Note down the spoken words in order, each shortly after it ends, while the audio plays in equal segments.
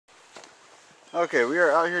Okay, we are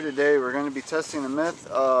out here today. We're going to be testing the myth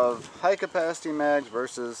of high capacity mags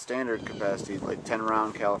versus standard capacity, like 10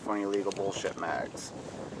 round California legal bullshit mags.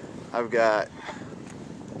 I've got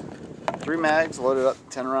 3 mags loaded up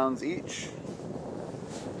 10 rounds each.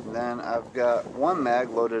 And then I've got 1 mag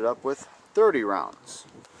loaded up with 30 rounds.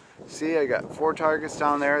 See, I got 4 targets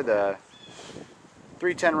down there. The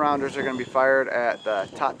 3 10 rounders are going to be fired at the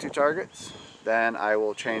top 2 targets. Then I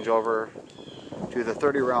will change over to the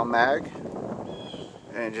 30 round mag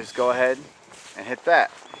and just go ahead and hit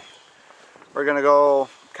that. We're going to go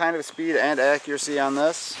kind of speed and accuracy on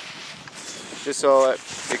this, just so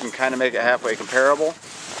that we can kind of make it halfway comparable.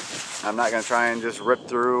 I'm not going to try and just rip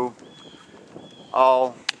through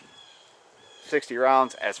all 60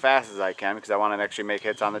 rounds as fast as I can, because I want to actually make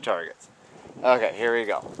hits on the targets. Okay, here we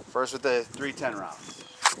go. First with the 3 10 rounds.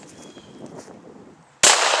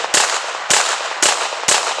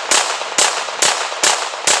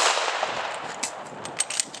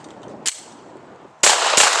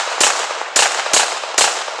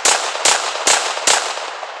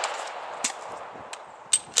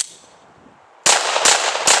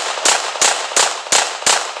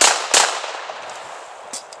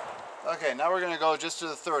 Okay, now we're going to go just to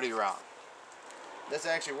the 30 round. This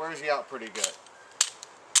actually wears you out pretty good.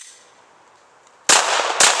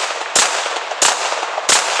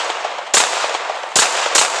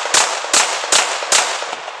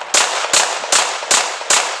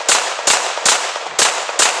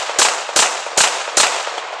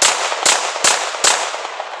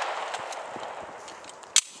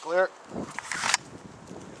 Clear.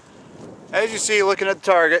 As you see, looking at the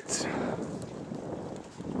targets,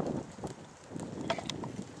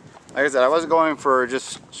 like I said, I wasn't going for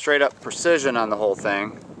just straight up precision on the whole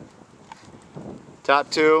thing. Top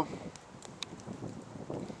 2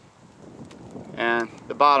 and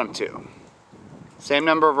the bottom 2. Same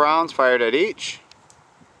number of rounds fired at each.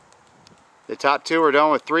 The top 2 were done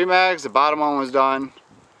with 3 mags, the bottom one was done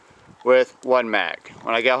with 1 mag.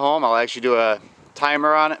 When I get home, I'll actually do a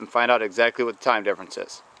timer on it and find out exactly what the time difference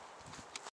is.